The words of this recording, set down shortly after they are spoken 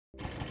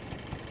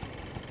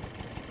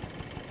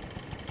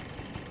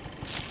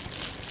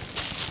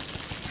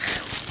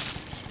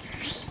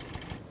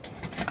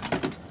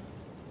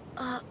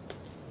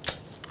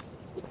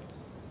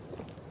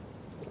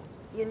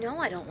know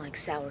I don't like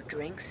sour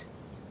drinks.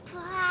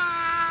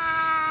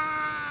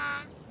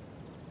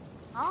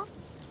 Oh?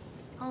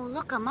 Oh,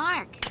 look, a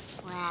mark.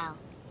 Well,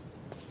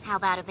 how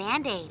about a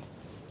Band-Aid?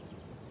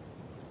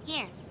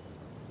 Here.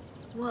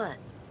 What?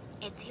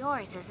 It's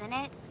yours, isn't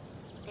it?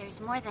 There's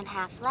more than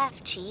half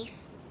left, Chief.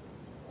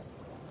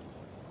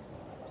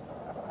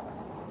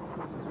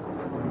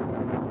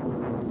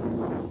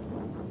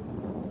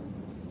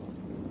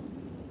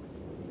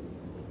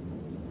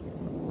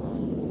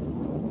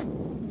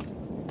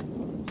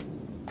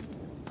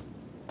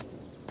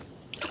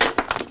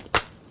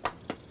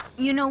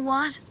 You know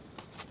what?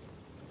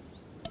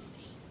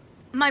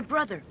 My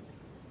brother,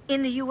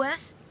 in the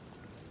U.S.?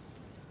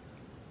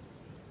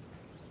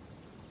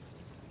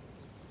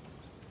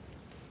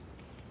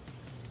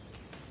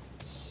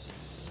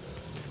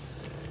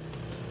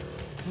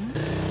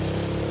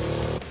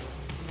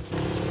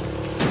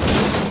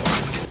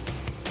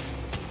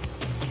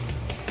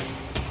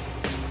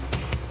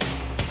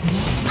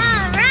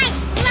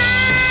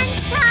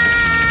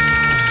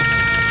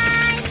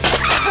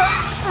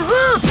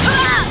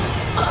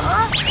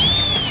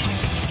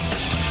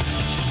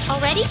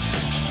 Already?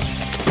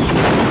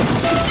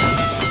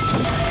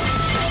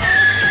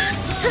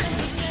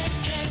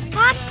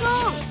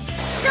 Taco!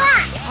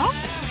 Stop! Huh?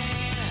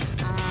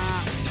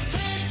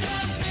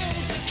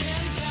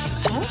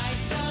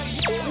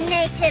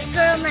 Native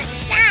girl must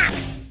stop!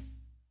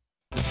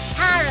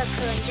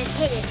 Taro-kun just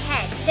hit his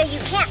head, so you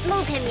can't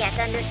move him yet,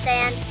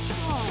 understand?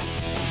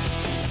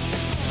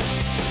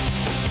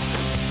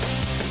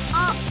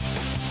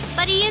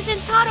 But he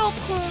isn't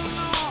Taro-kun.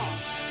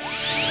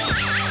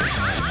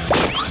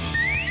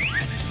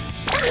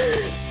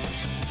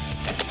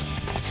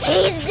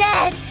 He's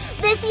dead!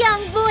 This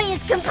young boy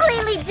is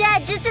completely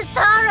dead, just as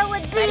Taro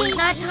would be! But he's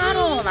not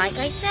Taro, like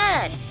I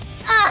said.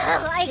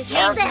 Oh, I His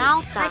killed name's him!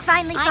 Malta. I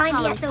finally I find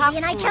call the him SOB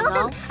and I Popcorn, killed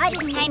him! though. I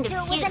didn't He's mean kind to, of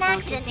it was cute, an don't you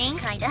accident.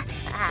 think? Kinda.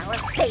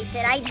 Let's face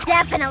it, I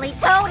definitely,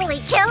 totally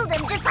killed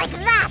him, just like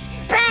that!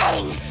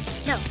 Bang!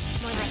 No,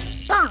 more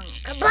like bong,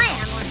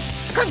 kablam, or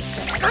gunk,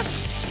 gunk,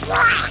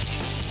 splat!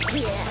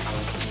 Yeah.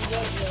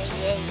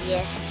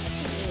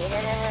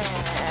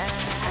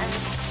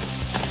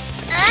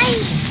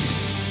 Ay!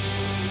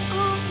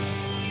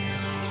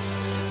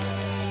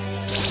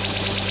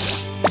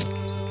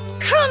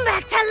 Come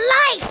back to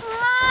life!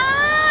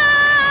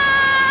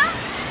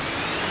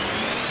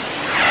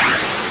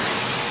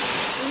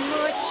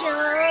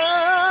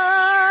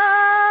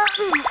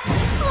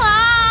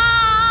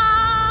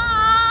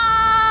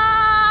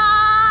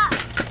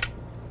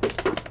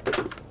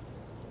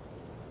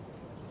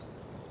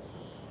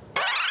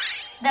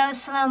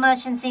 Those slow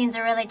motion scenes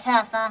are really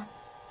tough, huh?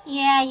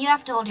 Yeah, you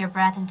have to hold your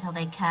breath until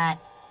they cut.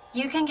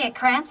 You can get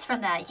cramps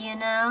from that, you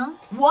know?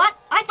 What?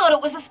 I thought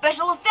it was a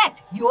special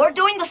effect. You're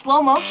doing the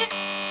slow motion?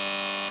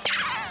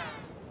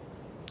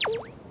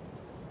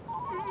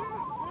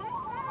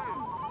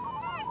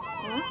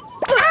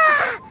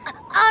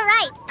 All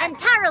right, and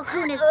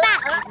Taro-kun is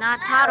back. He's not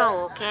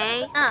Taro,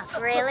 okay?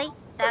 Really?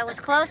 That was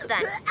close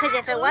then. Because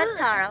if it was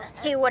Taro,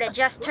 he would have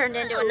just turned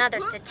into another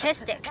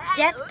statistic.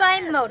 Death by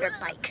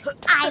motorbike.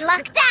 I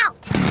lucked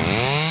out!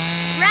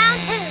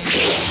 Round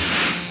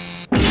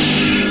 2.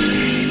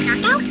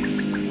 Knockout?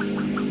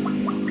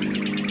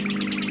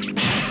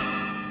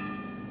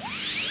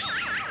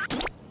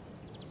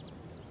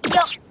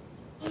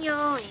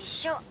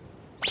 Yo-i-sho.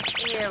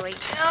 Here we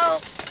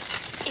go.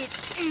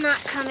 It's not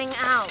coming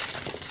out.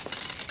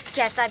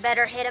 Guess I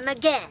better hit him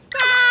again.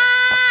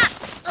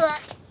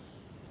 Stop!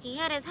 He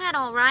hit his head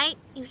all right.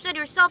 You said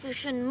yourself you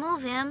shouldn't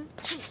move him.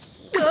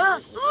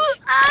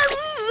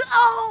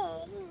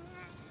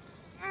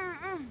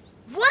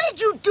 What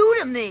did you do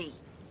to me?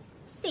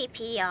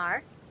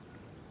 CPR.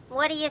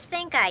 What do you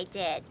think I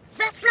did?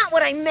 That's not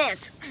what I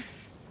meant.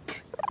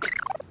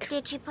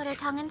 Did she put her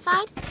tongue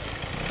inside?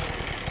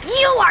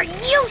 You are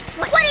useless!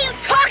 What are you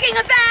talking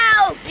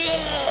about?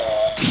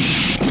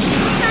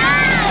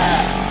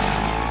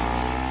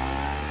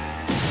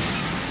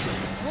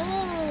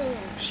 Oh,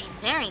 she's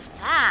very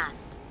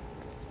fast.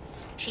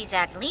 She's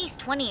at least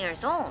 20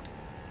 years old.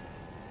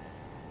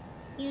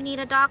 You need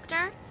a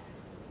doctor?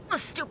 A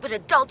stupid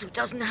adult who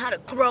doesn't know how to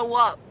grow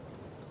up.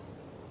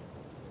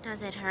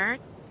 Does it hurt?